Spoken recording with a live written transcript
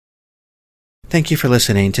Thank you for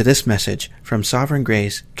listening to this message from Sovereign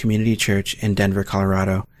Grace Community Church in Denver,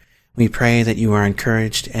 Colorado. We pray that you are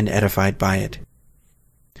encouraged and edified by it.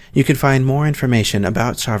 You can find more information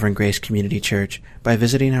about Sovereign Grace Community Church by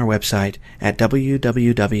visiting our website at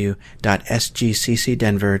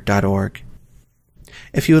www.sgccdenver.org.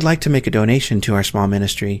 If you would like to make a donation to our small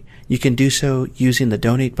ministry, you can do so using the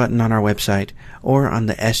donate button on our website or on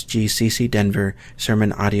the SGCC Denver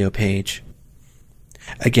sermon audio page.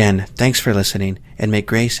 Again, thanks for listening, and may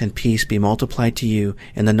grace and peace be multiplied to you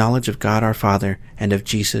in the knowledge of God our Father and of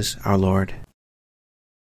Jesus our Lord.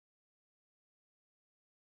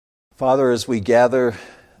 Father, as we gather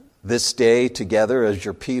this day together as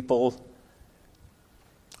your people,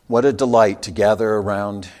 what a delight to gather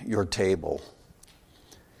around your table.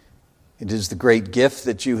 It is the great gift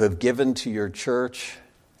that you have given to your church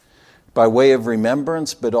by way of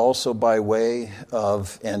remembrance, but also by way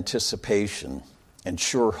of anticipation and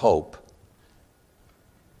sure hope.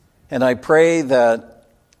 And I pray that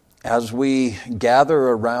as we gather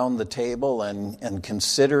around the table and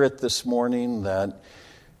consider it this morning, that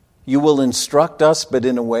you will instruct us, but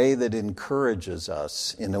in a way that encourages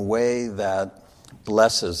us, in a way that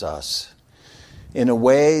blesses us, in a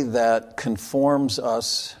way that conforms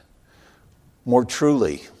us more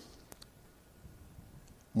truly,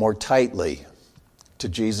 more tightly to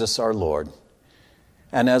Jesus our Lord.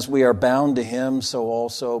 And as we are bound to him, so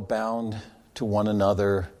also bound to one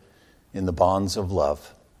another in the bonds of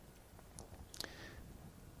love.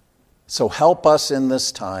 So help us in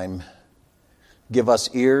this time. Give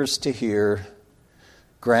us ears to hear.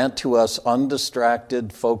 Grant to us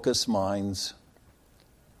undistracted, focused minds.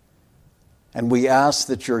 And we ask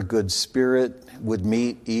that your good Spirit would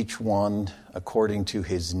meet each one according to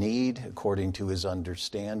his need, according to his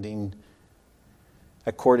understanding,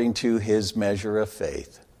 according to his measure of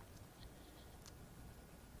faith.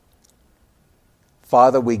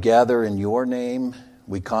 Father, we gather in your name.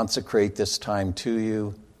 We consecrate this time to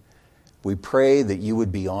you. We pray that you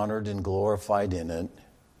would be honored and glorified in it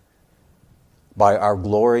by our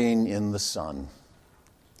glorying in the Son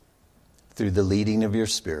through the leading of your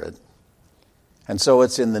Spirit. And so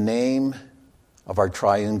it's in the name of our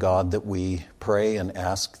triune God that we pray and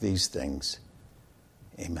ask these things.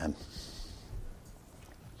 Amen.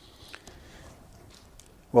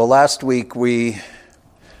 Well, last week we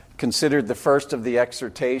considered the first of the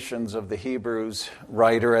exhortations of the Hebrews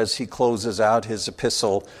writer as he closes out his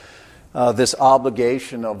epistle, this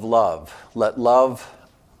obligation of love. Let love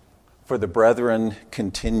for the brethren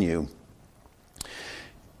continue.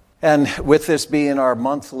 And with this being our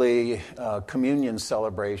monthly communion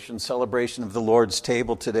celebration of the Lord's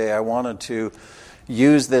table today, I wanted to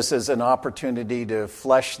use this as an opportunity to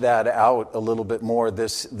flesh that out a little bit more,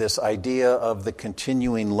 this idea of the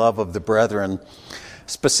continuing love of the brethren,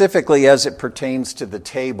 specifically as it pertains to the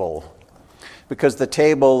table, because the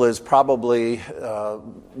table is probably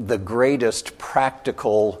the greatest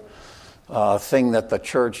practical thing that the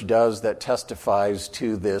church does that testifies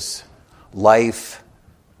to this life,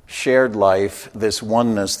 shared life, this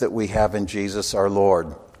oneness that we have in Jesus our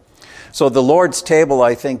Lord. So the Lord's table,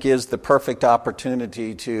 I think, is the perfect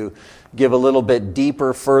opportunity to give a little bit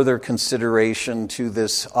deeper, further consideration to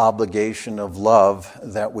this obligation of love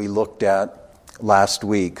that we looked at last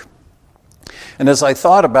week. And as I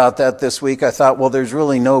thought about that this week, I thought, well, there's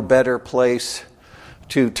really no better place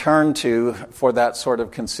to turn to for that sort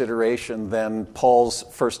of consideration than Paul's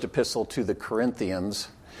first epistle to the Corinthians,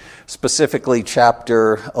 specifically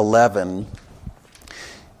chapter 11.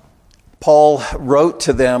 Paul wrote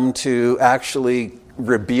to them to actually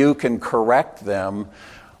rebuke and correct them,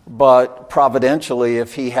 but providentially,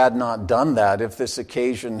 if he had not done that, if this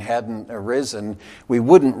occasion hadn't arisen, we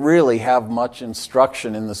wouldn't really have much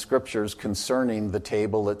instruction in the Scriptures concerning the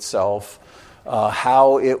table itself,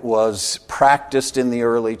 how it was practiced in the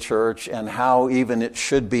early church, and how even it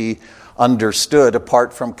should be understood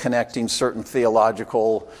apart from connecting certain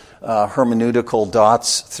theological, hermeneutical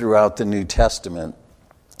dots throughout the New Testament.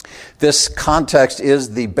 This context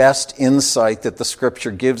is the best insight that the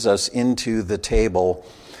Scripture gives us into the table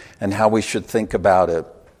and how we should think about it.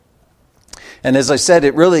 And as I said,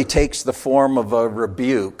 it really takes the form of a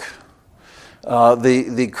rebuke.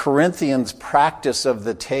 The Corinthians' practice of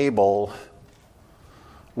the table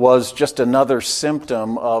was just another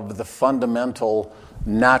symptom of the fundamental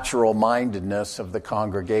natural-mindedness of the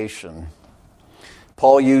congregation.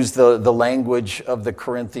 Paul used the language of the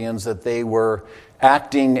Corinthians that they were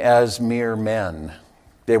acting as mere men.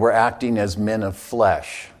 They were acting as men of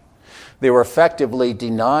flesh. They were effectively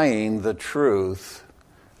denying the truth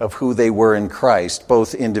of who they were in Christ,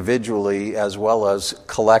 both individually as well as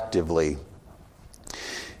collectively.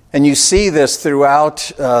 And you see this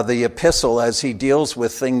throughout the epistle as he deals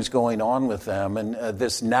with things going on with them. And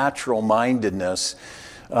this natural mindedness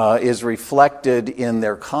is reflected in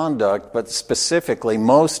their conduct, but specifically,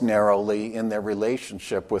 most narrowly, in their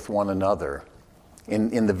relationship with one another,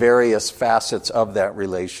 in the various facets of that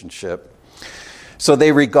relationship. So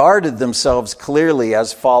they regarded themselves clearly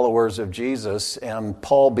as followers of Jesus, and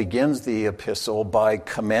Paul begins the epistle by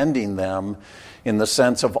commending them in the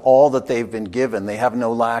sense of all that they've been given. They have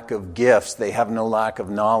no lack of gifts. They have no lack of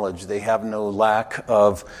knowledge. They have no lack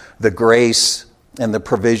of the grace and the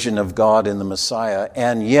provision of God in the Messiah.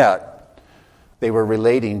 And yet, they were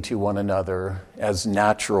relating to one another as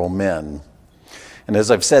natural men. And as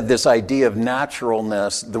I've said, this idea of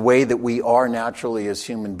naturalness, the way that we are naturally as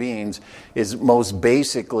human beings, is most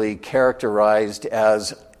basically characterized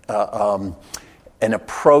as an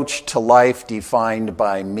approach to life defined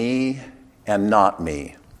by me and not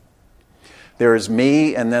me. There is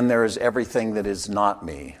me, and then there is everything that is not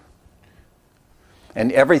me.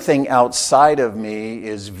 And everything outside of me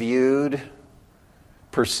is viewed,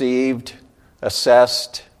 perceived,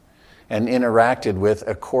 assessed, and interacted with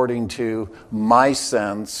according to my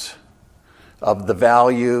sense of the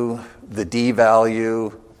value, the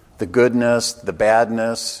devalue, the goodness, the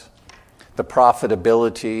badness, the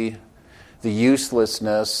profitability, the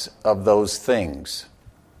uselessness of those things.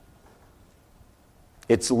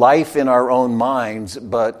 It's life in our own minds,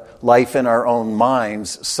 but life in our own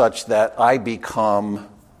minds such that I become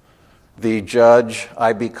the judge,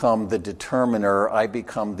 I become the determiner, I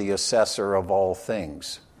become the assessor of all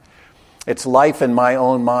things. It's life in my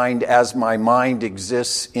own mind as my mind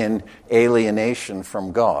exists in alienation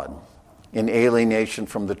from God, in alienation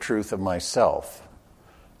from the truth of myself.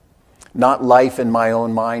 Not life in my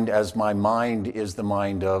own mind as my mind is the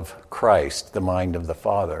mind of Christ, the mind of the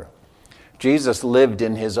Father. Jesus lived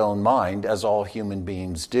in his own mind, as all human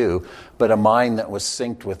beings do, but a mind that was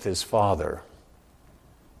synced with his Father.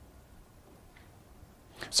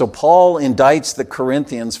 So Paul indicts the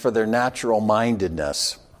Corinthians for their natural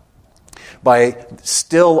mindedness by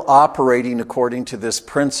still operating according to this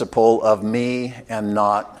principle of me and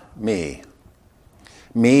not me.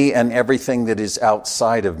 Me and everything that is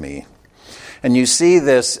outside of me. And you see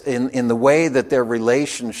this in the way that their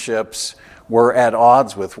relationships were at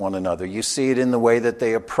odds with one another. You see it in the way that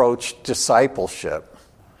they approached discipleship.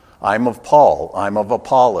 I'm of Paul, I'm of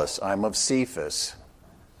Apollos, I'm of Cephas.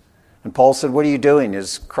 And Paul said, what are you doing?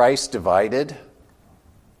 Is Christ divided?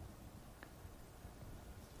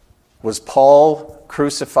 Was Paul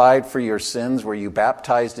crucified for your sins? Were you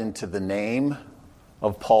baptized into the name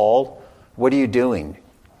of Paul? What are you doing?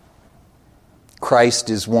 Christ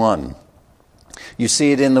is one. You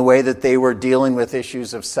see it in the way that they were dealing with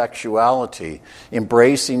issues of sexuality,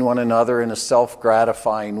 embracing one another in a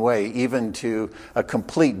self-gratifying way, even to a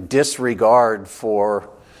complete disregard for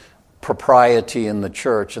propriety in the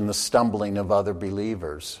church and the stumbling of other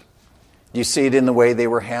believers. You see it in the way they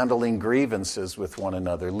were handling grievances with one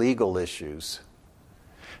another, legal issues,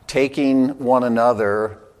 taking one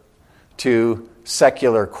another to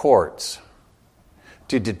secular courts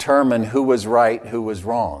to determine who was right, who was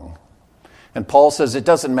wrong. And Paul says it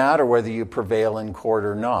doesn't matter whether you prevail in court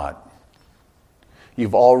or not.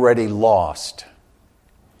 You've already lost.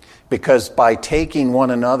 Because by taking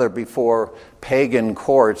one another before pagan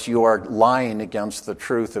courts, you are lying against the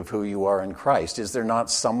truth of who you are in Christ. Is there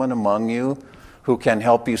not someone among you who can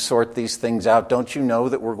help you sort these things out? Don't you know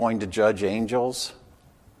that we're going to judge angels?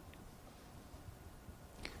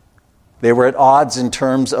 They were at odds in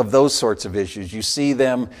terms of those sorts of issues. You see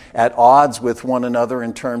them at odds with one another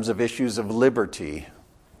in terms of issues of liberty.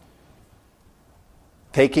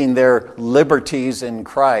 Taking their liberties in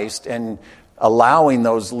Christ and allowing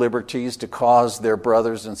those liberties to cause their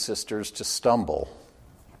brothers and sisters to stumble.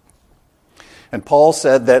 And Paul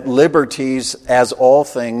said that liberties, as all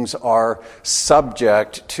things, are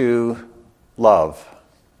subject to love.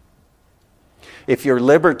 If your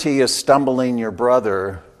liberty is stumbling your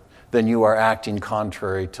brother, then you are acting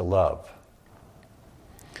contrary to love.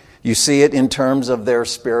 You see it in terms of their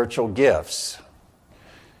spiritual gifts.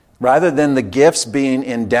 Rather than the gifts being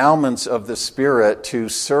endowments of the Spirit to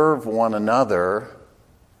serve one another,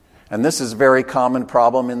 and this is a very common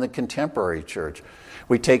problem in the contemporary church.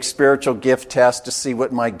 We take spiritual gift tests to see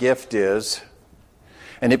what my gift is,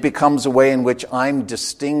 and it becomes a way in which I'm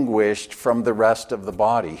distinguished from the rest of the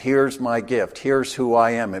body. Here's my gift. Here's who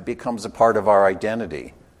I am. It becomes a part of our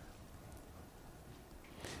identity.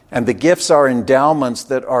 And the gifts are endowments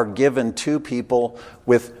that are given to people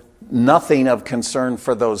with nothing of concern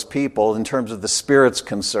for those people in terms of the Spirit's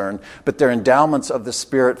concern, but they're endowments of the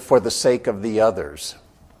Spirit for the sake of the others.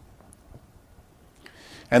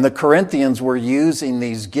 And the Corinthians were using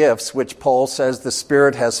these gifts, which Paul says the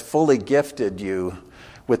Spirit has fully gifted you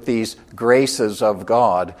with these graces of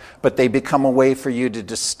God, but they become a way for you to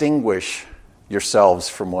distinguish yourselves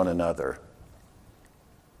from one another.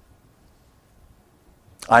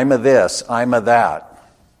 I'm a this, I'm a that.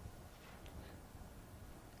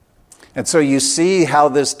 And so you see how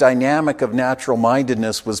this dynamic of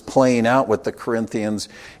natural-mindedness was playing out with the Corinthians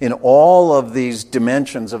in all of these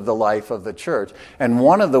dimensions of the life of the church. And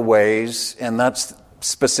one of the ways, and that's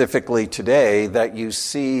specifically today, that you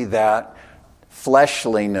see that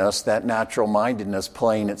fleshliness, that natural-mindedness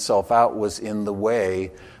playing itself out was in the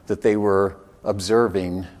way that they were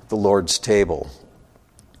observing the Lord's table.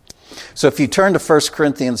 So if you turn to 1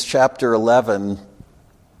 Corinthians chapter 11,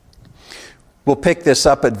 we'll pick this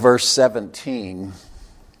up at verse 17.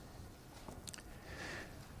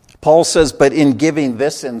 Paul says, but in giving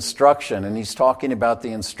this instruction, and he's talking about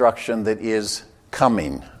the instruction that is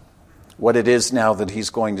coming, what it is now that he's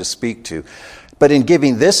going to speak to. But in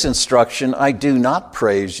giving this instruction, I do not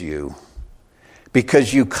praise you,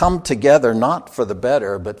 because you come together not for the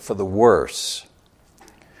better, but for the worse.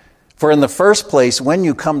 For in the first place, when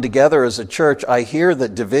you come together as a church, I hear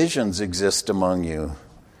that divisions exist among you.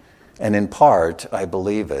 And in part, I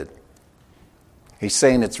believe it. He's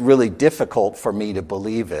saying it's really difficult for me to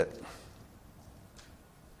believe it,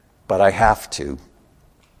 but I have to.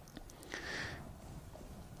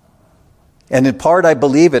 And in part, I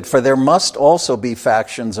believe it, for there must also be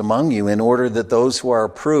factions among you in order that those who are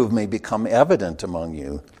approved may become evident among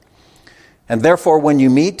you. And therefore, when you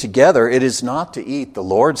meet together, it is not to eat the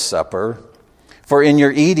Lord's Supper. For in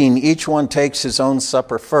your eating, each one takes his own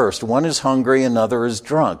supper first. One is hungry, another is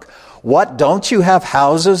drunk. What, don't you have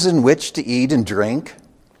houses in which to eat and drink?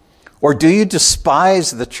 Or do you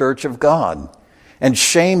despise the church of God and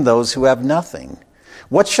shame those who have nothing?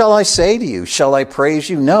 What shall I say to you? Shall I praise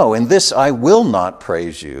you? No, in this I will not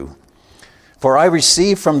praise you. For I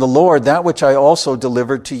received from the Lord that which I also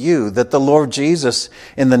delivered to you, that the Lord Jesus,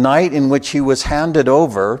 in the night in which he was handed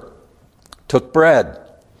over, took bread.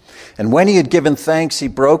 And when he had given thanks, he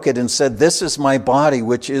broke it and said, this is my body,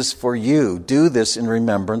 which is for you. Do this in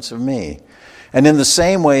remembrance of me. And in the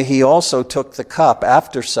same way, he also took the cup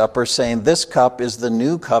after supper, saying, this cup is the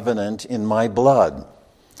new covenant in my blood.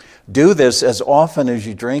 Do this as often as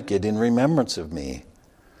you drink it in remembrance of me.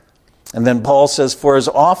 And then Paul says, for as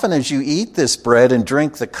often as you eat this bread and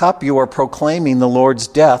drink the cup, you are proclaiming the Lord's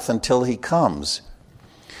death until he comes.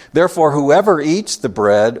 Therefore, whoever eats the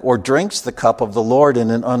bread or drinks the cup of the Lord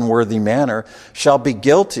in an unworthy manner shall be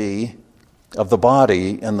guilty of the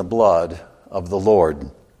body and the blood of the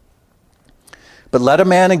Lord. But let a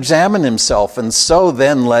man examine himself, and so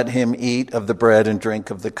then let him eat of the bread and drink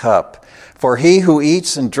of the cup. For he who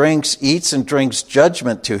eats and drinks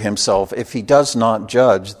judgment to himself if he does not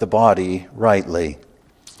judge the body rightly.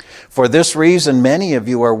 For this reason, many of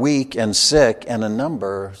you are weak and sick, and a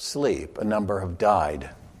number sleep. A number have died.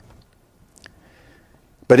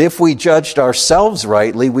 But if we judged ourselves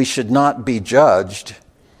rightly, we should not be judged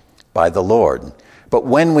by the Lord. But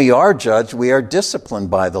when we are judged, we are disciplined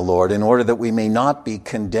by the Lord in order that we may not be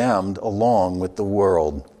condemned along with the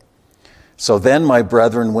world. So then, my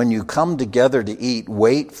brethren, when you come together to eat,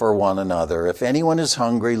 wait for one another. If anyone is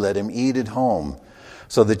hungry, let him eat at home,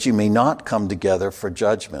 so that you may not come together for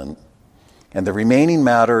judgment. And the remaining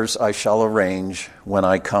matters I shall arrange when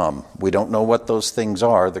I come. We don't know what those things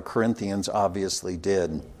are. The Corinthians obviously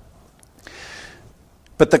did.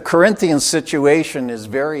 But the Corinthian situation is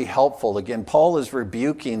very helpful. Again, Paul is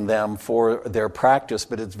rebuking them for their practice,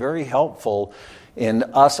 but it's very helpful in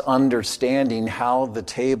us understanding how the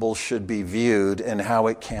table should be viewed and how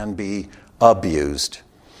it can be abused.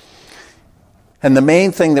 And the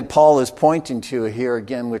main thing that Paul is pointing to here,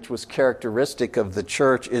 again, which was characteristic of the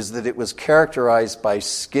church, is that it was characterized by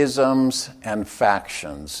schisms and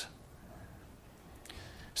factions.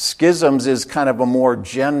 Schisms is kind of a more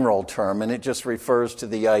general term, and it just refers to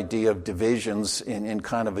the idea of divisions in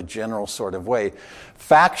kind of a general sort of way.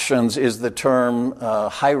 Factions is the term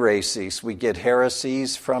heresis. We get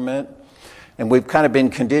heresies from it, and we've kind of been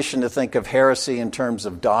conditioned to think of heresy in terms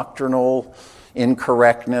of doctrinal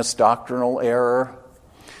incorrectness, doctrinal error.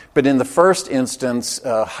 But in the first instance,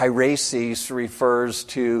 heresis refers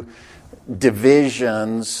to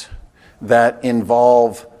divisions that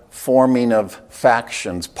involve forming of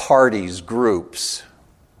factions, parties, groups.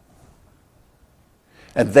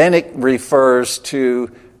 And then it refers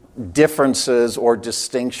to differences or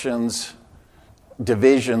distinctions,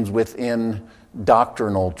 divisions within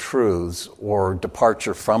doctrinal truths or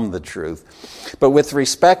departure from the truth. But with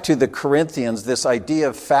respect to the Corinthians, this idea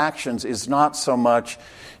of factions is not so much,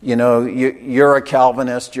 you're a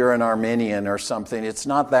Calvinist, you're an Arminian or something. It's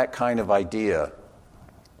not that kind of idea.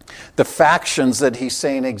 The factions that he's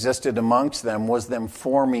saying existed amongst them was them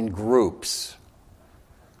forming groups.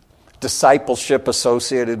 Discipleship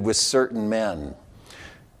associated with certain men.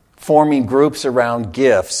 Forming groups around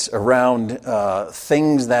gifts, around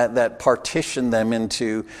things that partition them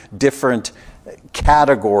into different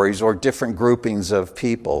categories or different groupings of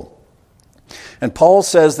people. And Paul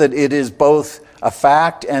says that it is both a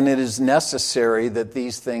fact and it is necessary that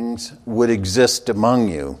these things would exist among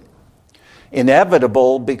you.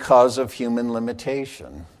 Inevitable because of human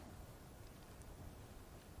limitation.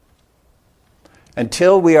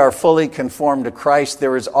 Until we are fully conformed to Christ,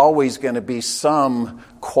 there is always going to be some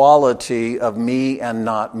quality of me and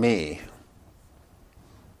not me.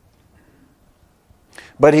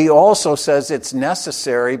 But he also says it's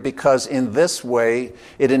necessary because in this way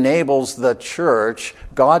it enables the church,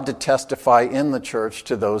 God to testify in the church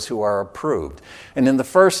to those who are approved. And in the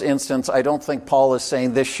first instance, I don't think Paul is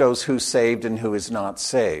saying this shows who's saved and who is not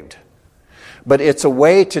saved. But it's a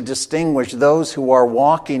way to distinguish those who are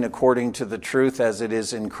walking according to the truth as it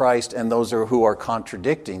is in Christ and those who are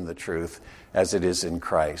contradicting the truth as it is in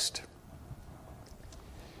Christ.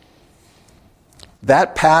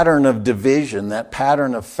 That pattern of division, that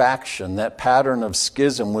pattern of faction, that pattern of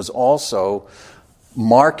schism was also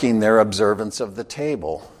marking their observance of the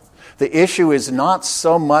table. The issue is not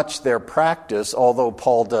so much their practice, although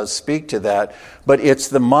Paul does speak to that, but it's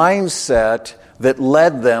the mindset that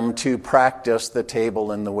led them to practice the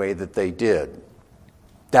table in the way that they did.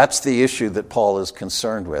 That's the issue that Paul is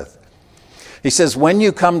concerned with. He says, when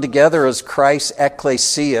you come together as Christ's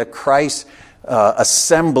ecclesia, Christ's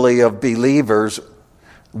assembly of believers,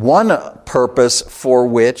 one purpose for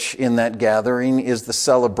which in that gathering is the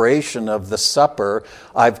celebration of the supper.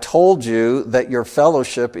 I've told you that your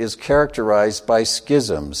fellowship is characterized by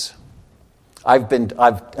schisms.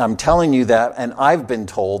 I'm telling you that, and I've been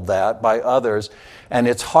told that by others, and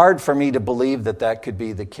it's hard for me to believe that that could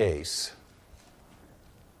be the case.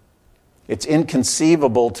 It's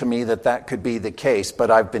inconceivable to me that that could be the case,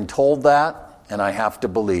 but I've been told that, and I have to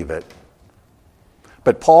believe it.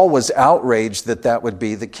 But Paul was outraged that that would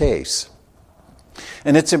be the case.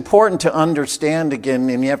 And it's important to understand again,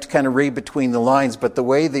 and you have to kind of read between the lines, but the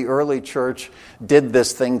way the early church did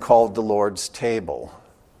this thing called the Lord's table.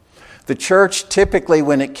 The church typically,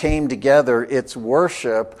 when it came together, its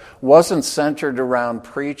worship wasn't centered around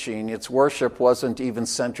preaching. Its worship wasn't even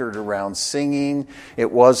centered around singing.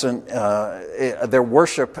 It wasn't, their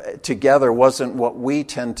worship together wasn't what we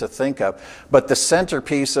tend to think of. But the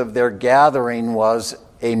centerpiece of their gathering was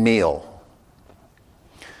a meal.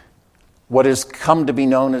 What has come to be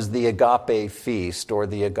known as the agape feast or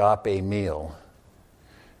the agape meal.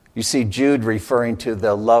 You see Jude referring to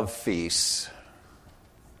the love feasts.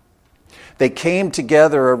 They came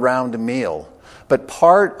together around a meal, but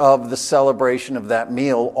part of the celebration of that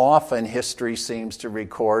meal, often history seems to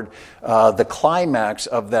record, the climax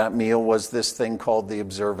of that meal was this thing called the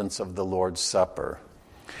observance of the Lord's Supper.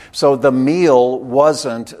 So the meal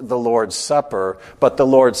wasn't the Lord's Supper, but the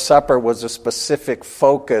Lord's Supper was a specific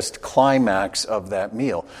focused climax of that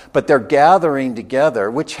meal. But they're gathering together,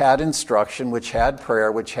 which had instruction, which had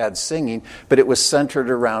prayer, which had singing, but it was centered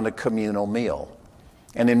around a communal meal.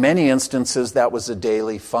 And in many instances, that was a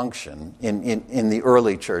daily function in the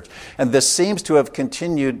early church. And this seems to have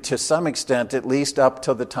continued to some extent, at least up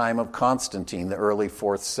to the time of Constantine, the early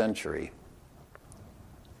 4th century.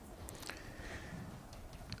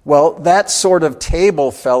 Well, that sort of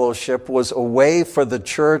table fellowship was a way for the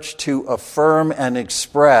church to affirm and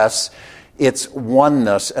express its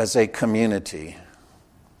oneness as a community.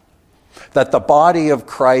 That the body of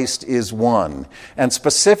Christ is one. And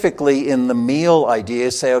specifically in the meal idea,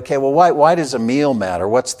 say, okay, well, why does a meal matter?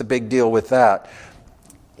 What's the big deal with that?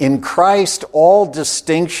 In Christ, all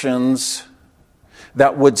distinctions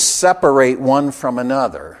that would separate one from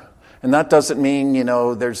another. And that doesn't mean,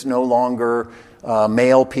 there's no longer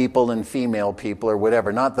male people and female people or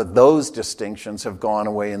whatever. Not that those distinctions have gone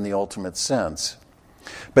away in the ultimate sense.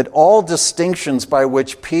 But all distinctions by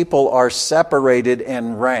which people are separated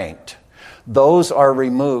and ranked, those are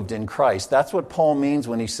removed in Christ. That's what Paul means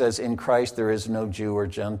when he says, in Christ there is no Jew or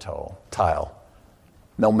Gentile,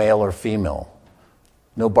 no male or female,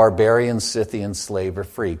 no barbarian, Scythian, slave or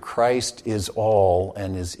free. Christ is all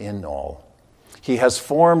and is in all. He has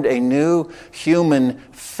formed a new human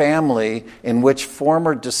family in which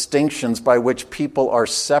former distinctions by which people are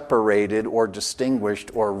separated or distinguished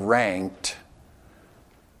or ranked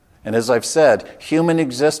And as I've said, human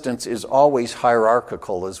existence is always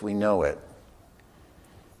hierarchical as we know it.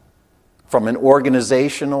 From an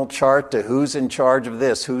organizational chart to who's in charge of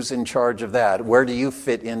this, who's in charge of that, where do you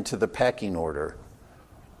fit into the pecking order?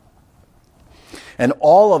 And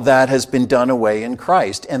all of that has been done away in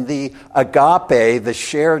Christ. And the agape, the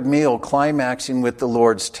shared meal climaxing with the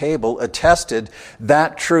Lord's table, attested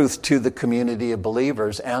that truth to the community of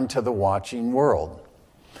believers and to the watching world.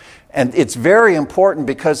 And it's very important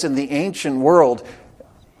because in the ancient world,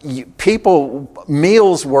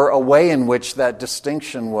 meals were a way in which that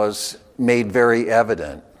distinction was made very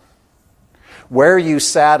evident. Where you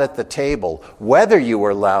sat at the table, whether you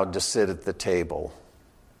were allowed to sit at the table.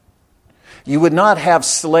 You would not have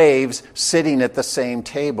slaves sitting at the same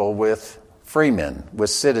table with freemen, with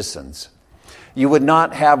citizens. You would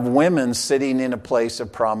not have women sitting in a place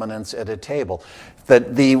of prominence at a table.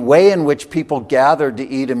 That the way in which people gathered to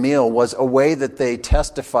eat a meal was a way that they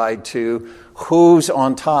testified to who's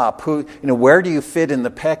on top, where do you fit in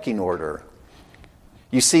the pecking order?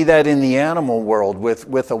 You see that in the animal world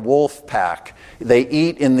with a wolf pack. They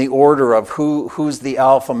eat in the order of who's the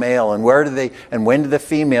alpha male and when do the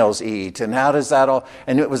females eat and how does that all,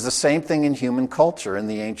 and it was the same thing in human culture in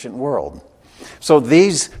the ancient world. So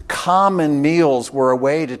these common meals were a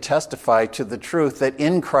way to testify to the truth that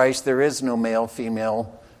in Christ there is no male,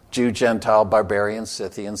 female, Jew, Gentile, barbarian,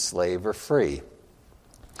 Scythian, slave, or free.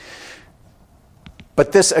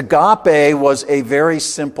 But this agape was a very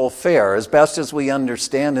simple fare. As best as we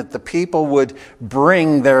understand it, the people would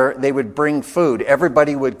bring food.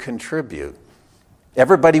 Everybody would contribute.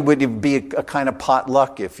 Everybody would be a kind of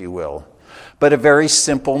potluck, if you will. But a very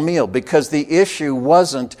simple meal, because the issue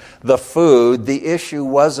wasn't the food, the issue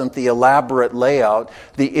wasn't the elaborate layout,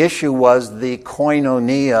 the issue was the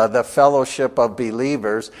koinonia, the fellowship of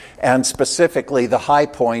believers, and specifically the high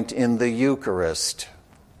point in the Eucharist,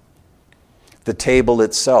 the table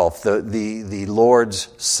itself, the Lord's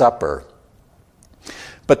Supper.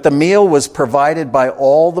 But the meal was provided by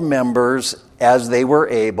all the members as they were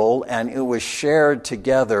able, and it was shared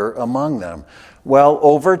together among them. Well,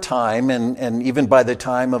 over time, and even by the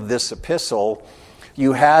time of this epistle,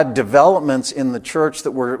 you had developments in the church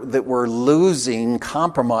that were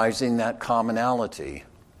compromising that commonality.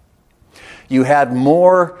 You had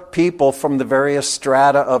more people from the various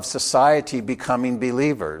strata of society becoming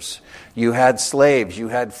believers. You had slaves, you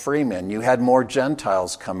had freemen, you had more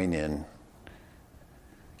Gentiles coming in.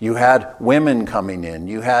 You had women coming in.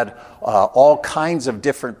 You had all kinds of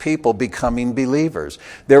different people becoming believers.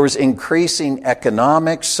 There was increasing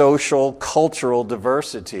economic, social, cultural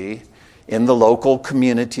diversity in the local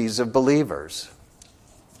communities of believers.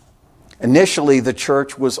 Initially, the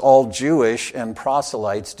church was all Jewish and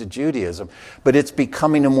proselytes to Judaism, but it's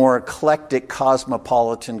becoming a more eclectic,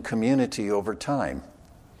 cosmopolitan community over time.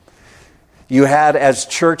 You had, as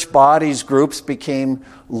church bodies, groups became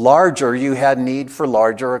larger, you had need for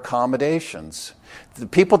larger accommodations. The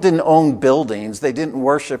people didn't own buildings. They didn't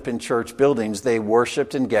worship in church buildings. They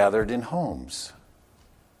worshiped and gathered in homes.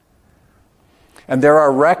 And there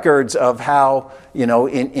are records of how,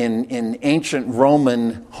 in ancient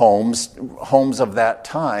Roman homes of that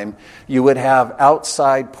time, you would have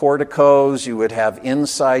outside porticos, you would have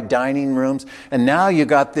inside dining rooms, and now you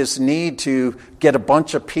got this need to get a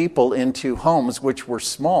bunch of people into homes which were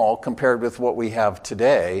small compared with what we have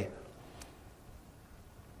today.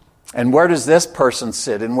 And where does this person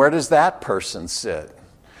sit, and where does that person sit?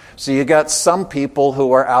 So you got some people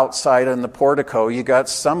who are outside on the portico. You got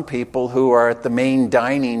some people who are at the main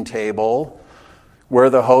dining table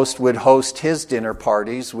where the host would host his dinner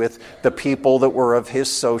parties with the people that were of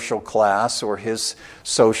his social class or his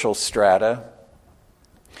social strata.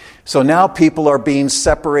 So now people are being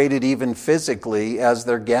separated even physically as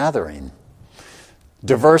they're gathering.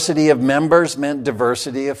 Diversity of members meant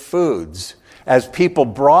diversity of foods. As people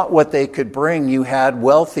brought what they could bring, you had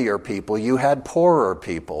wealthier people, you had poorer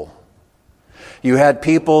people. You had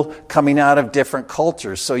people coming out of different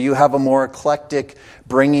cultures, so you have a more eclectic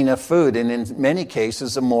bringing of food, and in many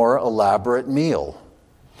cases a more elaborate meal.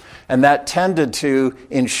 And that tended to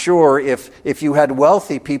ensure if you had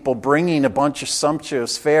wealthy people bringing a bunch of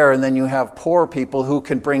sumptuous fare and then you have poor people who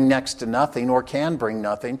can bring next to nothing or can bring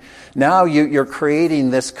nothing, now you're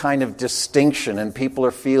creating this kind of distinction and people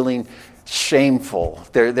are feeling shameful.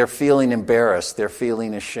 They're feeling embarrassed. They're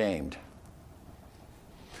feeling ashamed.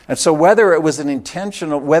 And so whether it was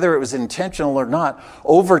intentional or not,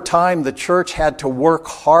 over time the church had to work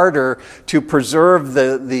harder to preserve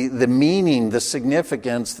the meaning, the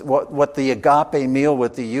significance, what the agape meal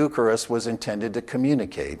with the Eucharist was intended to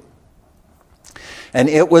communicate. And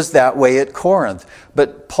it was that way at Corinth.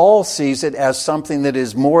 But Paul sees it as something that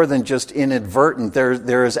is more than just inadvertent.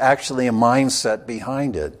 There is actually a mindset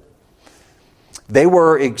behind it. They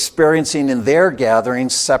were experiencing in their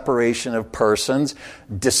gatherings separation of persons,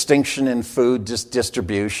 distinction in food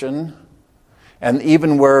distribution, and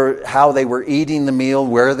even how they were eating the meal,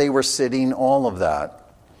 where they were sitting, all of that.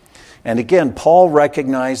 And again, Paul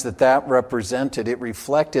recognized that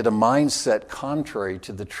reflected a mindset contrary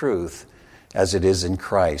to the truth as it is in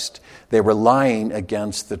Christ. They were lying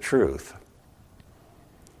against the truth.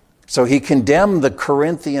 So he condemned the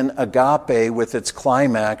Corinthian agape with its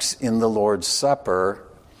climax in the Lord's Supper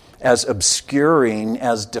as obscuring,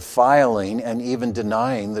 as defiling, and even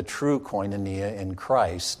denying the true koinonia in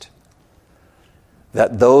Christ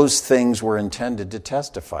that those things were intended to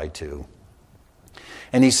testify to.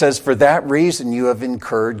 And he says, for that reason you have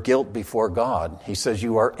incurred guilt before God. He says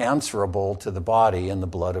you are answerable to the body and the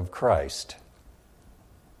blood of Christ.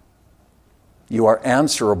 You are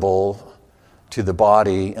answerable to the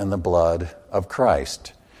body and the blood of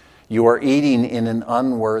Christ. You are eating in an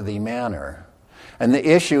unworthy manner. And the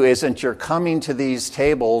issue isn't you're coming to these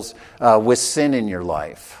tables with sin in your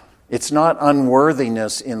life. It's not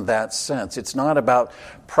unworthiness in that sense. It's not about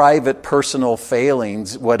private personal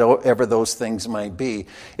failings, whatever those things might be.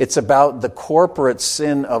 It's about the corporate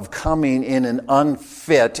sin of coming in an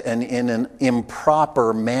unfit and in an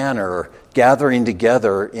improper manner, gathering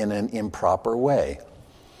together in an improper way.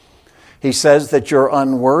 He says that your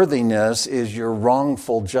unworthiness is your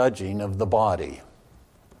wrongful judging of the body.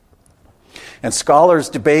 And scholars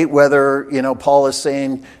debate whether, Paul is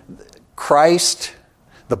saying Christ,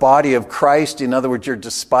 the body of Christ, in other words, you're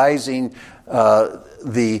despising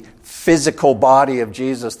the physical body of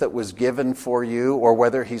Jesus that was given for you, or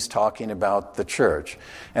whether he's talking about the church.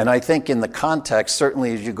 And I think in the context,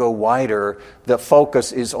 certainly as you go wider, the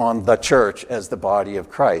focus is on the church as the body of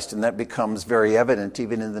Christ. And that becomes very evident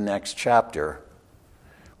even in the next chapter,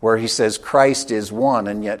 where he says Christ is one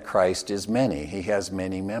and yet Christ is many. He has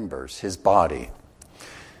many members, his body.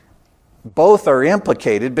 Both are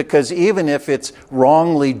implicated because even if it's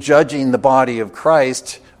wrongly judging the body of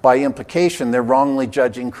Christ, by implication, they're wrongly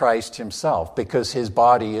judging Christ himself because his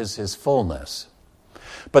body is his fullness.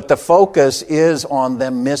 But the focus is on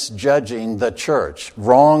them misjudging the church,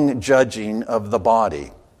 wrong judging of the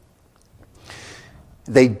body.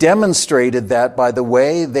 They demonstrated that by the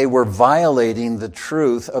way they were violating the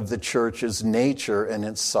truth of the church's nature and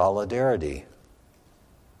its solidarity.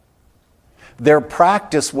 Their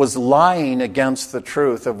practice was lying against the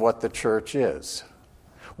truth of what the church is.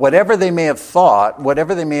 Whatever they may have thought,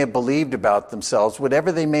 whatever they may have believed about themselves,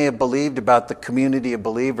 whatever they may have believed about the community of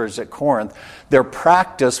believers at Corinth, their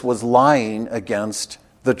practice was lying against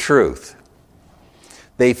the truth.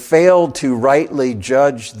 They failed to rightly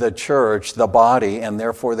judge the church, the body, and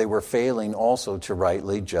therefore they were failing also to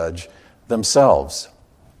rightly judge themselves.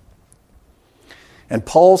 And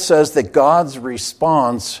Paul says that God's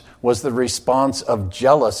response was the response of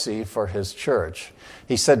jealousy for his church.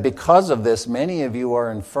 He said, because of this, many of you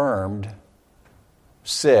are infirmed,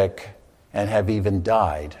 sick, and have even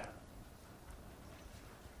died.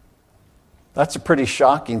 That's a pretty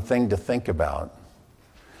shocking thing to think about.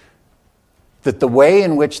 That the way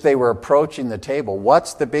in which they were approaching the table,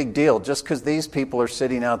 what's the big deal? Just because these people are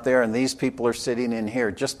sitting out there and these people are sitting in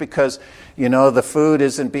here, just because, the food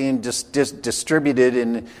isn't being distributed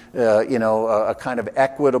in, a kind of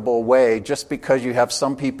equitable way, just because you have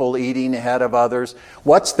some people eating ahead of others,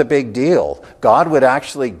 what's the big deal? God would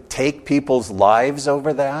actually take people's lives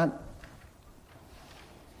over that?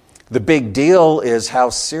 The big deal is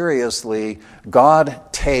how seriously God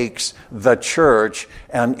takes the church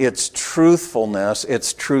and its truthfulness,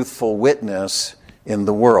 its truthful witness in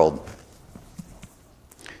the world.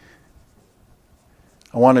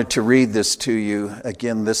 I wanted to read this to you.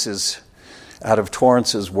 Again, this is out of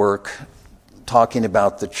Torrance's work, talking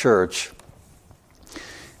about the church.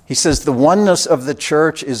 He says, the oneness of the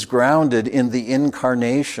church is grounded in the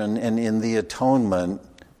incarnation and in the atonement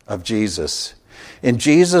of Jesus. In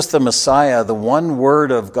Jesus the Messiah, the one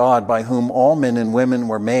Word of God by whom all men and women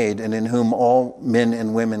were made and in whom all men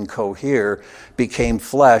and women cohere, became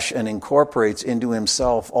flesh and incorporates into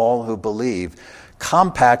himself all who believe,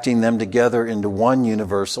 compacting them together into one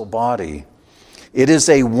universal body. It is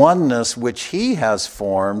a oneness which he has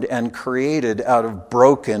formed and created out of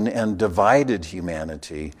broken and divided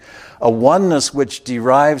humanity, a oneness which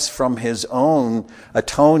derives from his own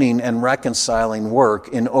atoning and reconciling work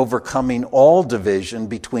in overcoming all division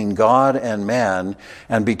between God and man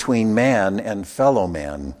and between man and fellow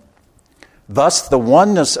man. Thus, the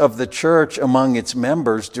oneness of the church among its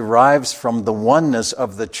members derives from the oneness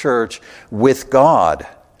of the church with God,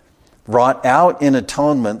 wrought out in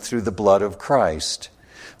atonement through the blood of Christ.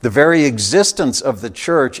 The very existence of the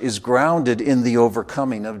church is grounded in the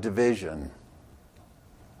overcoming of division.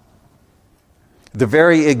 The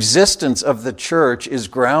very existence of the church is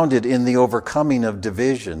grounded in the overcoming of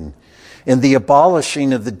division, in the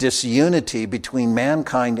abolishing of the disunity between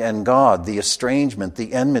mankind and God, the estrangement,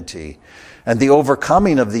 the enmity, and the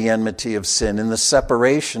overcoming of the enmity of sin in the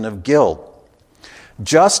separation of guilt.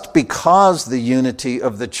 Just because the unity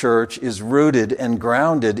of the church is rooted and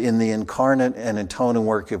grounded in the incarnate and atoning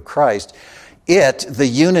work of Christ, the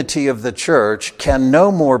unity of the church, can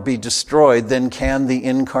no more be destroyed than can the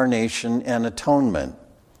incarnation and atonement,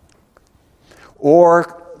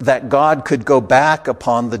 or that God could go back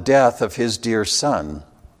upon the death of his dear Son.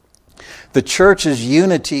 The church's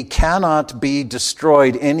unity cannot be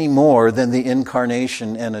destroyed any more than the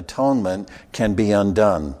incarnation and atonement can be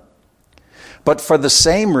undone. But for the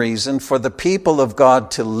same reason, for the people of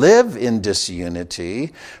God to live in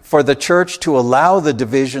disunity, for the church to allow the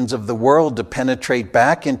divisions of the world to penetrate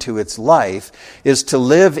back into its life, is to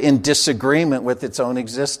live in disagreement with its own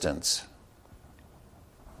existence,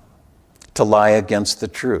 to lie against the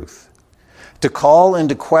truth, to call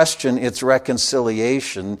into question its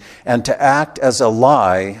reconciliation, and to act as a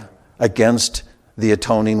lie against the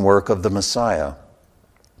atoning work of the Messiah.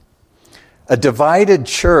 A divided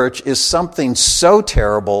church is something so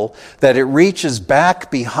terrible that it reaches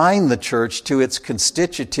back behind the church to its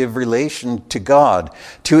constitutive relation to God,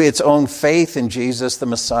 to its own faith in Jesus the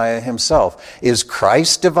Messiah himself. Is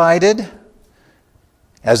Christ divided?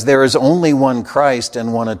 As there is only one Christ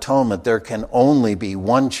and one atonement, there can only be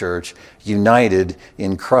one church united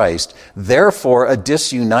in Christ. Therefore, a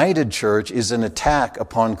disunited church is an attack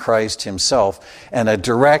upon Christ himself and a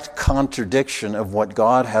direct contradiction of what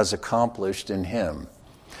God has accomplished in him.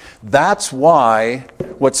 That's why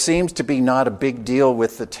what seems to be not a big deal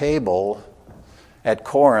with the table at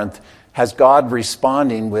Corinth has God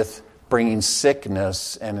responding with bringing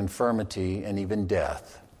sickness and infirmity and even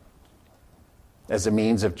death, as a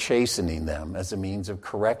means of chastening them, as a means of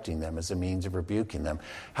correcting them, as a means of rebuking them.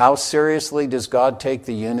 How seriously does God take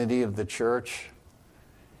the unity of the church?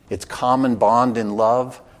 Its common bond in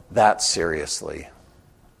love? That seriously.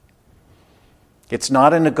 It's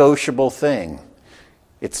not a negotiable thing.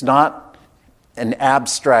 It's not an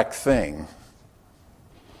abstract thing.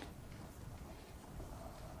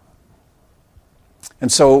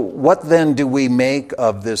 And so what then do we make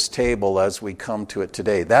of this table as we come to it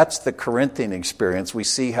today? That's the Corinthian experience. We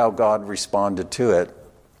see how God responded to it.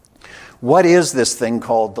 What is this thing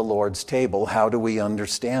called the Lord's table? How do we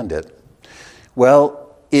understand it?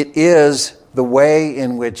 Well, it is the way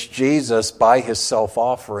in which Jesus, by his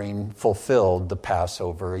self-offering, fulfilled the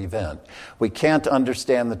Passover event. We can't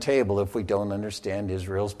understand the table if we don't understand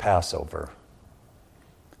Israel's Passover.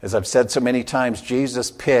 As I've said so many times, Jesus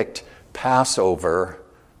picked Passover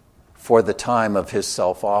for the time of his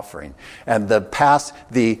self-offering. And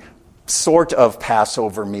the sort of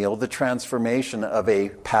Passover meal, the transformation of a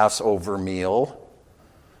Passover meal,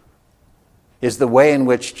 is the way in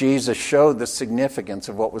which Jesus showed the significance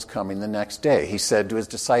of what was coming the next day. He said to his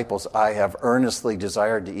disciples, I have earnestly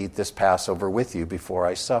desired to eat this Passover with you before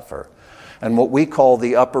I suffer. And what we call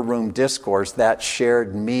the upper room discourse, that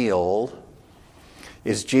shared meal,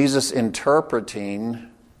 is Jesus interpreting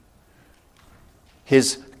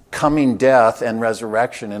his coming death and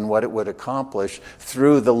resurrection and what it would accomplish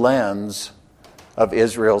through the lens of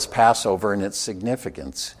Israel's Passover and its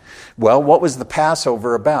significance. Well, what was the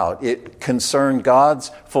Passover about? It concerned God's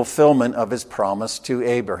fulfillment of his promise to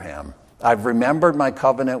Abraham. I've remembered my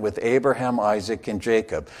covenant with Abraham, Isaac, and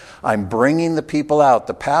Jacob. I'm bringing the people out.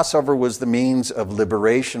 The Passover was the means of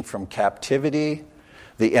liberation from captivity,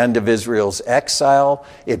 the end of Israel's exile.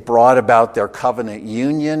 It brought about their covenant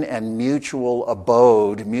union and mutual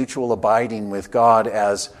abiding with God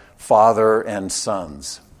as father and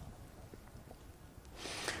sons.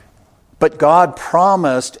 But God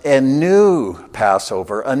promised a new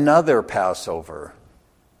Passover, another Passover.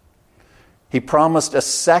 He promised a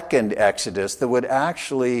second Exodus that would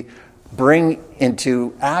actually bring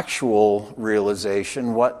into actual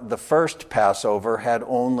realization what the first Passover had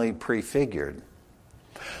only prefigured.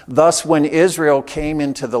 Thus, when Israel came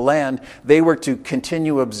into the land, they were to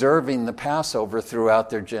continue observing the Passover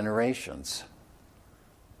throughout their generations,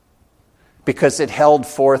 because it held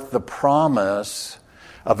forth the promise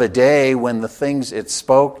of a day when the things it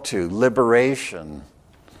spoke to, liberation,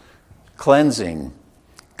 cleansing,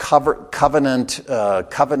 covenant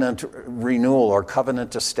renewal or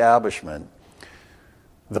covenant establishment,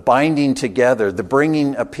 the binding together, the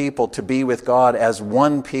bringing a people to be with God as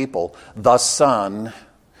one people, the Son,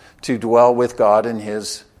 to dwell with God in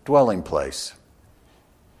his dwelling place.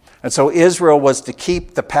 And so Israel was to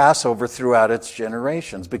keep the Passover throughout its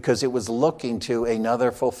generations because it was looking to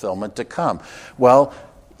another fulfillment to come. Well,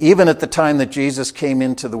 even at the time that Jesus came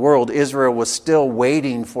into the world, Israel was still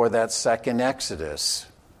waiting for that second Exodus,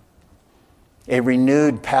 a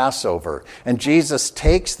renewed Passover. And Jesus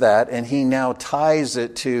takes that and he now ties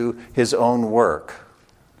it to his own work.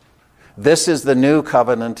 This is the new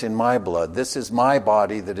covenant in my blood. This is my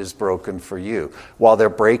body that is broken for you. While they're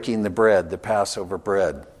breaking the bread, the Passover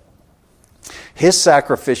bread. His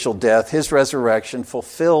sacrificial death, his resurrection,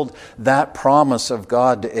 fulfilled that promise of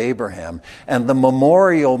God to Abraham. And the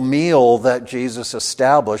memorial meal that Jesus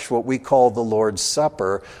established, what we call the Lord's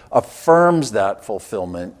Supper, affirms that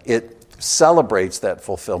fulfillment. It celebrates that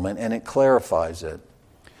fulfillment and it clarifies it.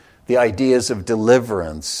 The ideas of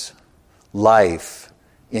deliverance, life,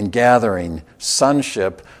 ingathering,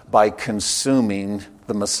 sonship by consuming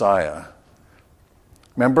the Messiah.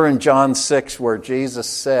 Remember in John 6 where Jesus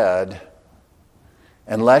said,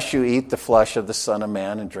 "Unless you eat the flesh of the Son of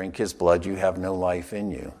Man and drink his blood, you have no life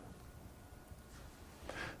in you."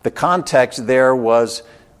 The context there was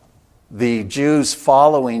the Jews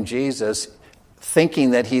following Jesus,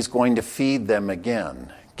 thinking that he's going to feed them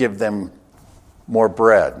again, give them more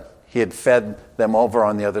bread. He had fed them over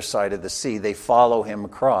on the other side of the sea. They follow him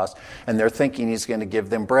across, and they're thinking he's going to give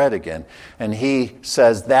them bread again. And he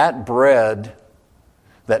says, that bread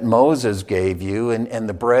that Moses gave you, and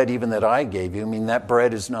the bread even that I gave you, I mean, that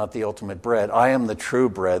bread is not the ultimate bread. I am the true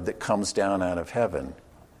bread that comes down out of heaven.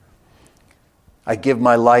 I give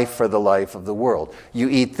my life for the life of the world. You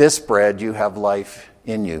eat this bread, you have life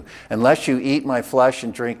in you. Unless you eat my flesh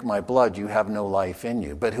and drink my blood, you have no life in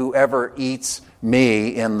you. But whoever eats me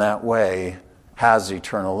in that way has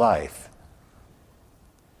eternal life.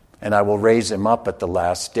 And I will raise him up at the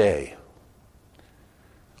last day.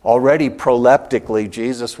 Already proleptically,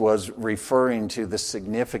 Jesus was referring to the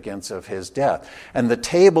significance of his death. And the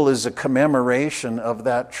table is a commemoration of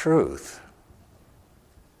that truth.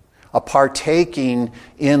 A partaking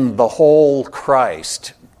in the whole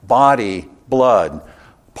Christ, body, blood,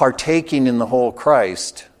 partaking in the whole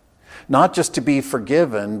Christ, not just to be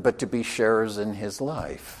forgiven, but to be sharers in his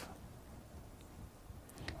life.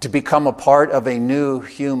 To become a part of a new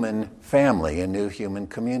human family, a new human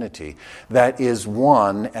community that is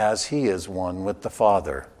one as he is one with the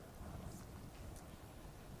Father.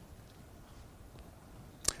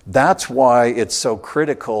 That's why it's so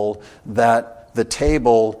critical that the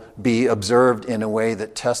table be observed in a way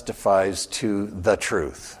that testifies to the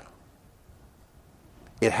truth.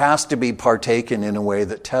 It has to be partaken in a way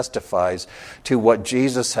that testifies to what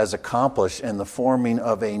Jesus has accomplished in the forming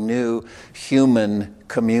of a new human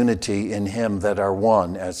community in him that are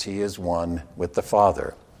one as he is one with the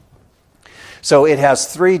Father. So it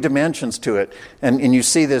has three dimensions to it. And you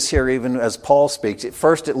see this here even as Paul speaks.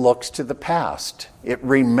 First, it looks to the past. It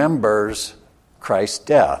remembers Christ's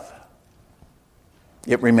death.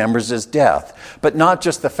 It remembers his death. But not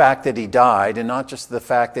just the fact that he died, and not just the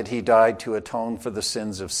fact that he died to atone for the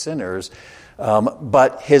sins of sinners,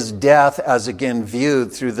 but his death as again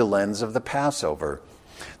viewed through the lens of the Passover.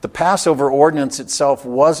 The Passover ordinance itself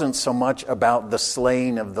wasn't so much about the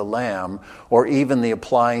slaying of the lamb or even the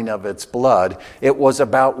applying of its blood. It was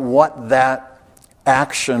about what that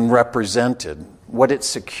action represented, what it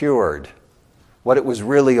secured, what it was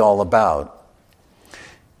really all about.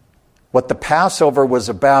 What the Passover was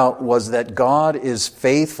about was that God is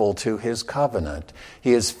faithful to his covenant.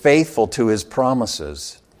 He is faithful to his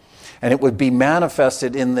promises. And it would be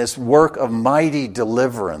manifested in this work of mighty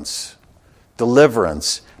deliverance,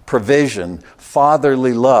 provision,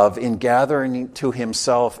 fatherly love in gathering to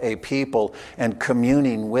himself a people and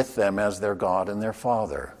communing with them as their God and their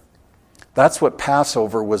Father. That's what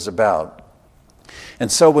Passover was about.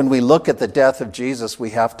 And so when we look at the death of Jesus, we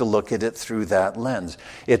have to look at it through that lens.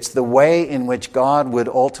 It's the way in which God would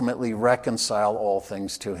ultimately reconcile all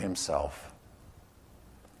things to himself.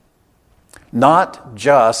 Not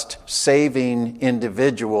just saving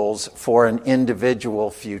individuals for an individual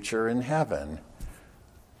future in heaven.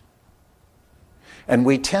 And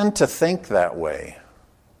we tend to think that way.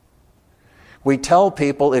 We tell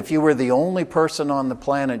people if you were the only person on the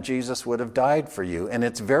planet, Jesus would have died for you. And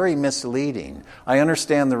it's very misleading. I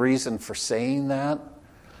understand the reason for saying that,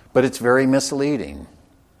 but it's very misleading.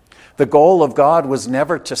 The goal of God was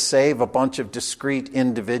never to save a bunch of discrete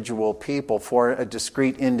individual people for a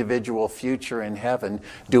discrete individual future in heaven,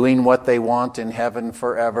 doing what they want in heaven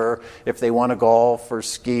forever, if they want to golf or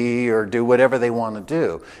ski or do whatever they want to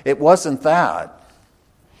do. It wasn't that.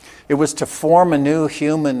 It was to form a new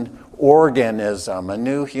human organism, a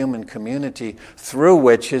new human community through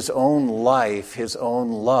which his own life, his own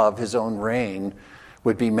love, his own reign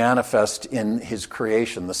would be manifest in his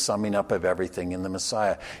creation, the summing up of everything in the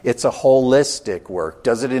Messiah. It's a holistic work.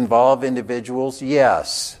 Does it involve individuals?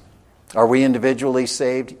 Yes. Are we individually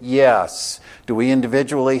saved? Yes. Do we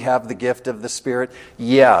individually have the gift of the Spirit?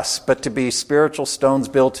 Yes. But to be spiritual stones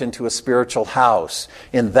built into a spiritual house,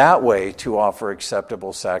 in that way to offer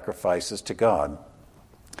acceptable sacrifices to God.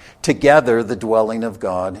 Together, the dwelling of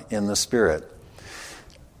God in the Spirit.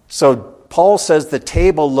 So Paul says the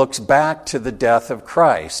table looks back to the death of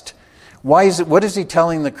Christ. Why is it? What is he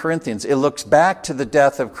telling the Corinthians? It looks back to the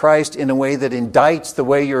death of Christ in a way that indicts the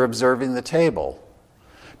way you're observing the table.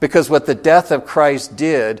 Because what the death of Christ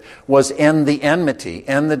did was end the enmity,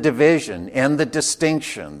 end the division, end the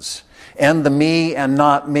distinctions, end the me and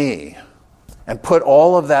not me, and put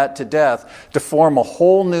all of that to death to form a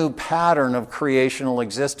whole new pattern of creational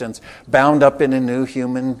existence bound up in a new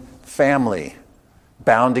human family,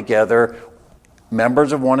 bound together,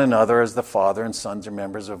 members of one another as the Father and sons are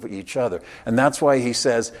members of each other. And that's why he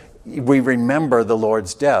says we remember the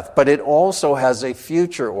Lord's death. But it also has a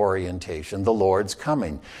future orientation, the Lord's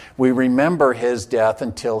coming. We remember his death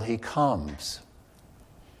until he comes.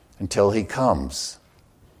 Until he comes.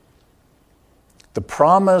 The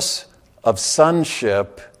promise of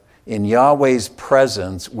sonship in Yahweh's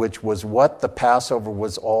presence, which was what the Passover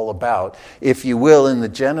was all about. If you will, in the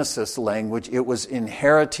Genesis language, it was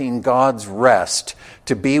inheriting God's rest,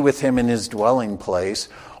 to be with him in his dwelling place.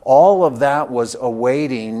 All of that was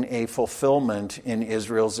awaiting a fulfillment in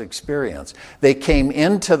Israel's experience. They came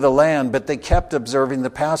into the land, but they kept observing the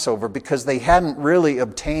Passover because they hadn't really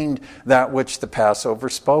obtained that which the Passover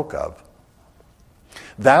spoke of.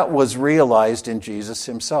 That was realized in Jesus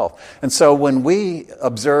himself. And so when we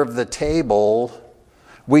observe the table,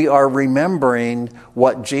 we are remembering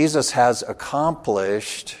what Jesus has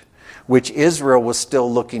accomplished, which Israel was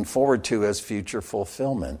still looking forward to as future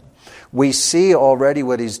fulfillment. We see already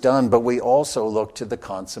what he's done, but we also look to the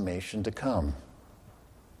consummation to come.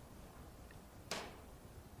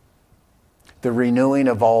 The renewing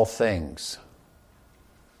of all things.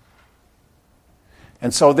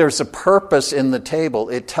 And so there's a purpose in the table.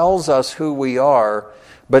 It tells us who we are,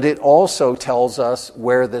 but it also tells us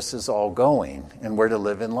where this is all going and where to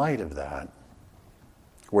live in light of that.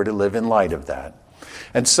 Where to live in light of that.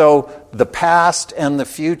 And so the past and the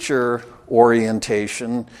future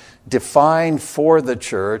orientation define for the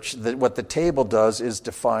church, that what the table does is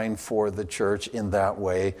define for the church in that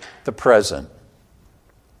way the present.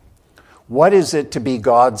 What is it to be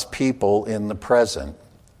God's people in the present?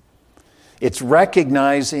 It's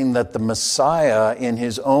recognizing that the Messiah, in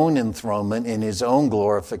his own enthronement, in his own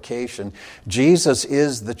glorification, Jesus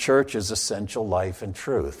is the church's essential life and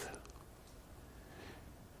truth.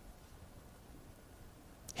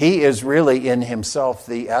 He is really in himself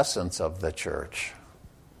the essence of the church.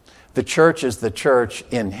 The church is the church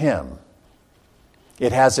in him.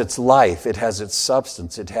 It has its life, it has its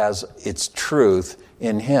substance, it has its truth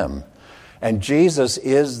in him. And Jesus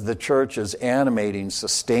is the church's animating,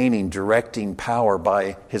 sustaining, directing power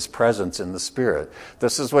by his presence in the Spirit.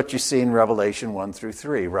 This is what you see in Revelation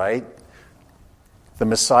 1-3, right? The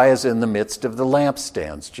Messiah is in the midst of the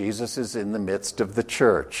lampstands. Jesus is in the midst of the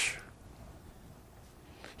church.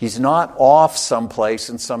 He's not off someplace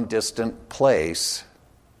in some distant place.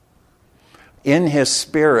 In his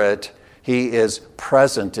Spirit, he is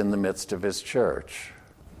present in the midst of his church.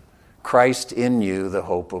 Christ in you, the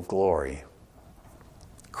hope of glory.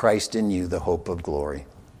 Christ in you, the hope of glory.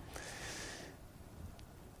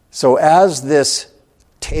 So as this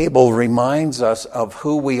table reminds us of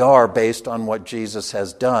who we are based on what Jesus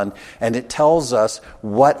has done, and it tells us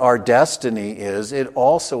what our destiny is, it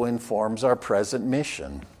also informs our present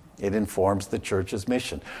mission. It informs the church's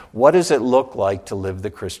mission. What does it look like to live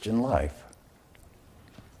the Christian life?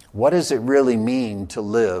 What does it really mean to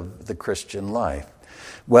live the Christian life?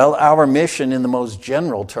 Well, our mission in the most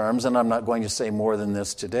general terms, and I'm not going to say more than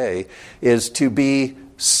this today, is to be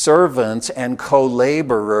servants and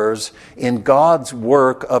co-laborers in God's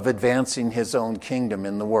work of advancing his own kingdom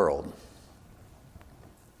in the world.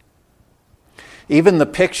 Even the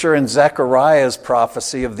picture in Zechariah's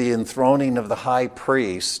prophecy of the enthroning of the high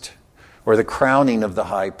priest, or the crowning of the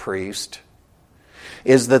high priest,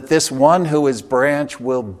 is that this one who is branch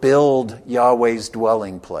will build Yahweh's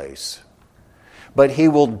dwelling place. But he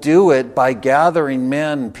will do it by gathering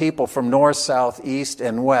men, people from north, south, east,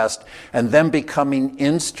 and west, and them becoming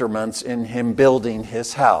instruments in him building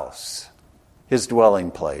his house, his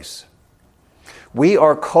dwelling place. We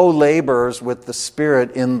are co-laborers with the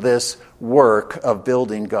Spirit in this work of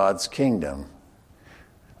building God's kingdom.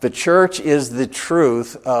 The church is the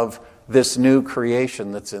truth of this new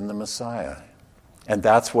creation that's in the Messiah. And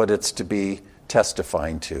that's what it's to be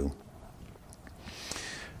testifying to.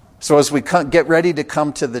 So as we get ready to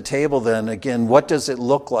come to the table then, again, what does it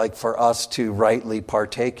look like for us to rightly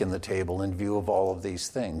partake in the table in view of all of these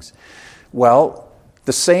things? Well,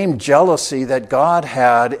 the same jealousy that God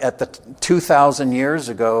had at the 2,000 years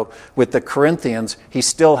ago with the Corinthians, he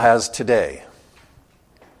still has today.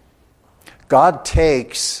 God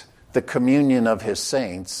takes the communion of his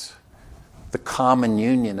saints, the common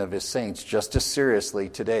union of his saints, just as seriously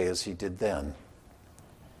today as he did then.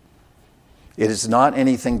 It is not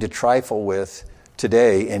anything to trifle with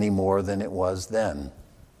today any more than it was then.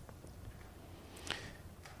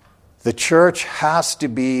 The church has to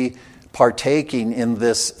be partaking in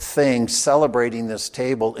this thing, celebrating this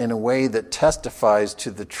table in a way that testifies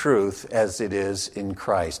to the truth as it is in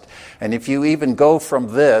Christ. And if you even go from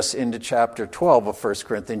this into chapter 12 of 1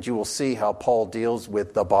 Corinthians, you will see how Paul deals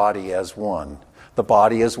with the body as one. The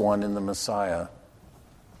body as one in the Messiah.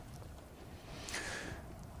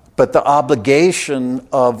 But the obligation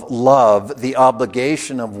of love, the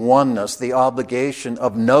obligation of oneness, the obligation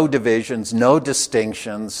of no divisions, no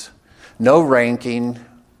distinctions, no ranking,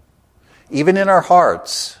 even in our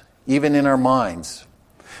hearts, even in our minds.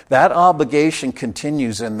 That obligation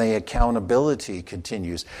continues and the accountability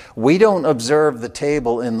continues. We don't observe the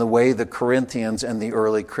table in the way the Corinthians and the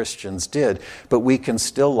early Christians did, but we can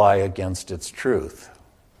still lie against its truth.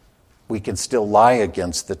 We can still lie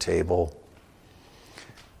against the table.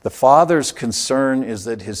 The Father's concern is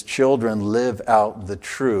that his children live out the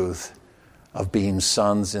truth of being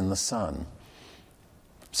sons in the Son.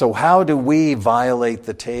 So how do we violate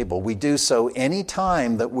the table? We do so any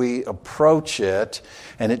time that we approach it,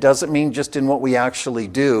 and it doesn't mean just in what we actually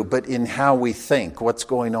do, but in how we think, what's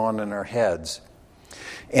going on in our heads.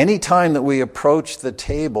 Any time that we approach the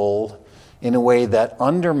table in a way that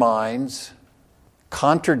undermines,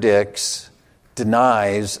 contradicts,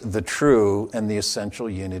 denies the true and the essential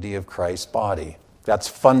unity of Christ's body. That's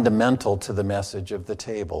fundamental to the message of the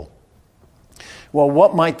table. Well,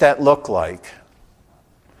 what might that look like?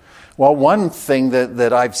 Well, one thing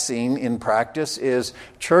that I've seen in practice is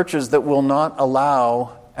churches that will not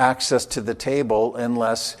allow access to the table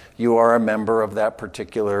unless you are a member of that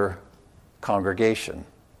particular congregation.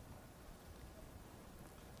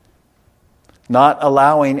 Not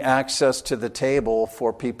allowing access to the table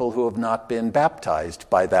for people who have not been baptized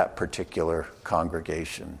by that particular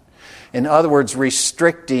congregation. In other words,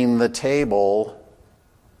 restricting the table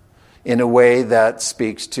in a way that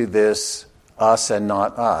speaks to this us and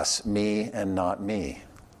not us, me and not me.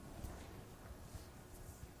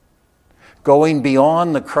 Going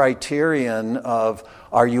beyond the criterion of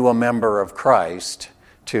are you a member of Christ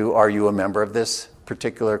to are you a member of this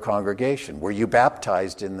particular congregation? Were you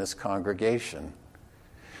baptized in this congregation?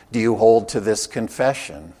 Do you hold to this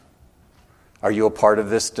confession? Are you a part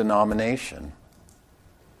of this denomination?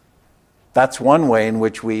 That's one way in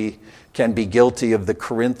which we can be guilty of the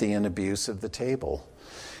Corinthian abuse of the table.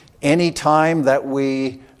 Any time that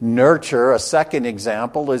we nurture, a second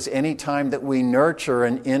example is any time that we nurture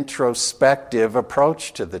an introspective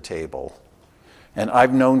approach to the table. And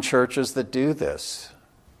I've known churches that do this.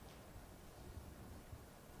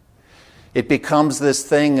 It becomes this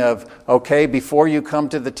thing of, okay, before you come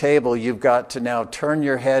to the table, you've got to now turn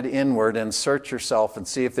your head inward and search yourself and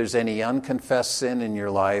see if there's any unconfessed sin in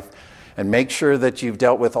your life, and make sure that you've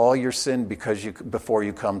dealt with all your sin before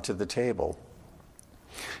you come to the table.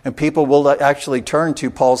 And people will actually turn to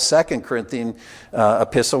Paul's 2 Corinthian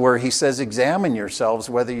epistle where he says, examine yourselves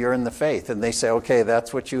whether you're in the faith. And they say, okay,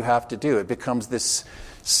 that's what you have to do. It becomes this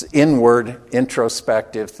inward,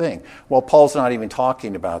 introspective thing. Well, Paul's not even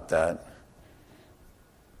talking about that.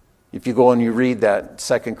 If you go and you read that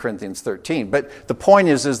 2 Corinthians 13. But the point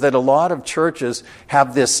is that a lot of churches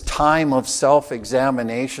have this time of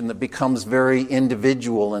self-examination that becomes very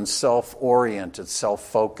individual and self-oriented,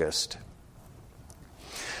 self-focused.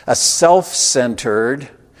 A self-centered,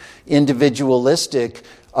 individualistic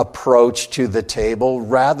approach to the table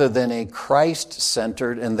rather than a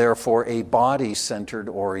Christ-centered and therefore a body-centered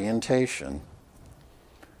orientation.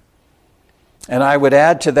 And I would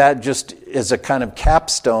add to that, just as a kind of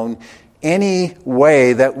capstone, any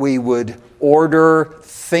way that we would order,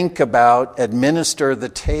 think about, administer the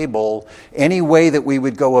table, any way that we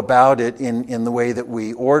would go about it in the way that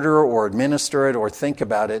we order or administer it or think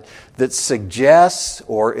about it, that suggests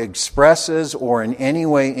or expresses or in any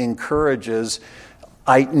way encourages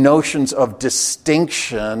notions of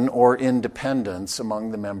distinction or independence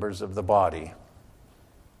among the members of the body.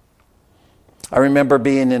 I remember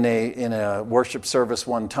being in a worship service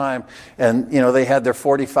one time, and they had their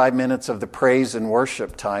 45 minutes of the praise and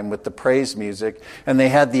worship time with the praise music, and they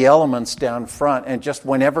had the elements down front, and just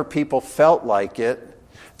whenever people felt like it,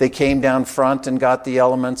 they came down front and got the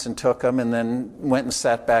elements and took them and then went and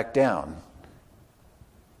sat back down.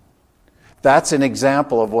 That's an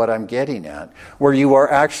example of what I'm getting at, where you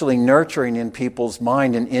are actually nurturing in people's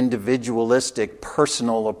mind an individualistic,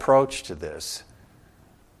 personal approach to this.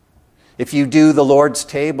 If you do the Lord's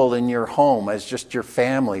table in your home as just your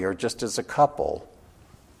family or just as a couple,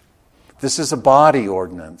 this is a body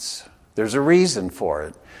ordinance. There's a reason for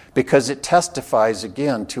it, because it testifies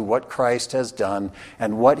again to what Christ has done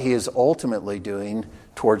and what he is ultimately doing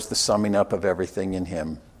towards the summing up of everything in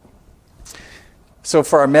him. So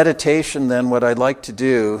for our meditation then, what I'd like to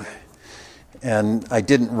do, and I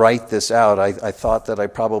didn't write this out, I thought that I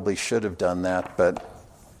probably should have done that, but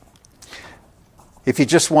if you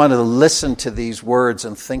just want to listen to these words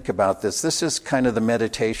and think about this, this is kind of the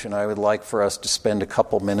meditation I would like for us to spend a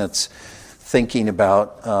couple minutes thinking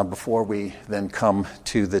about before we then come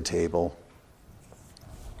to the table.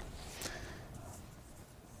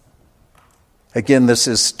 Again, this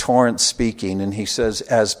is Torrance speaking, and he says,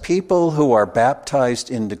 as people who are baptized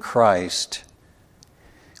into Christ,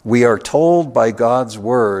 we are told by God's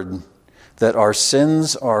word that our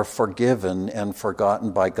sins are forgiven and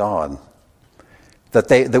forgotten by God,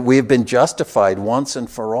 that we have been justified once and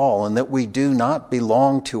for all, and that we do not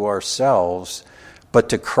belong to ourselves, but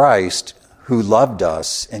to Christ, who loved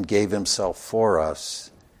us and gave himself for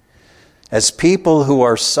us. As people who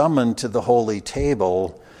are summoned to the holy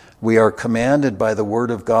table, we are commanded by the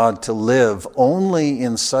word of God to live only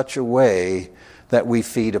in such a way that we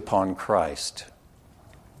feed upon Christ.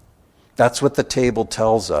 That's what the table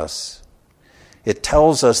tells us. It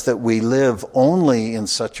tells us that we live only in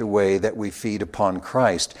such a way that we feed upon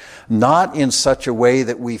Christ, not in such a way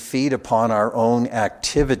that we feed upon our own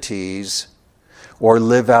activities or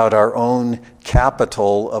live out our own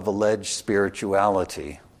capital of alleged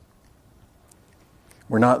spirituality.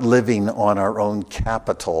 We're not living on our own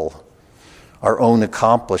capital, our own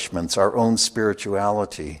accomplishments, our own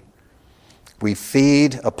spirituality. We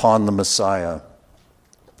feed upon the Messiah.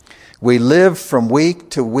 We live from week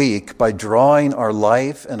to week by drawing our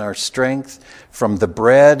life and our strength from the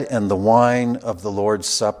bread and the wine of the Lord's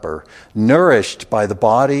Supper, nourished by the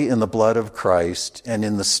body and the blood of Christ, and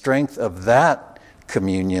in the strength of that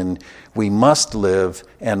communion, we must live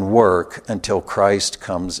and work until Christ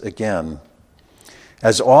comes again.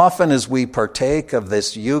 As often as we partake of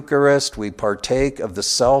this Eucharist, we partake of the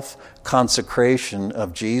self-consecration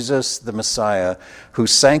of Jesus, the Messiah, who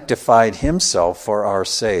sanctified himself for our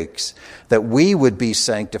sakes, that we would be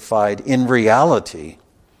sanctified in reality,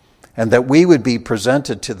 and that we would be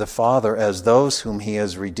presented to the Father as those whom he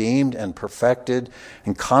has redeemed and perfected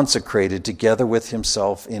and consecrated together with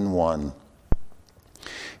himself in one.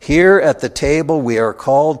 Here at the table, we are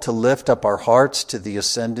called to lift up our hearts to the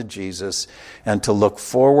ascended Jesus and to look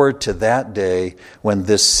forward to that day when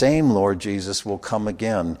this same Lord Jesus will come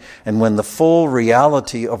again, and when the full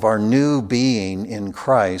reality of our new being in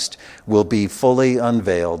Christ will be fully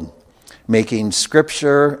unveiled, making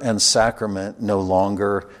Scripture and sacrament no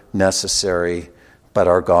longer necessary, but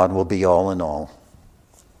our God will be all in all.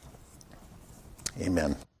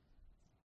 Amen.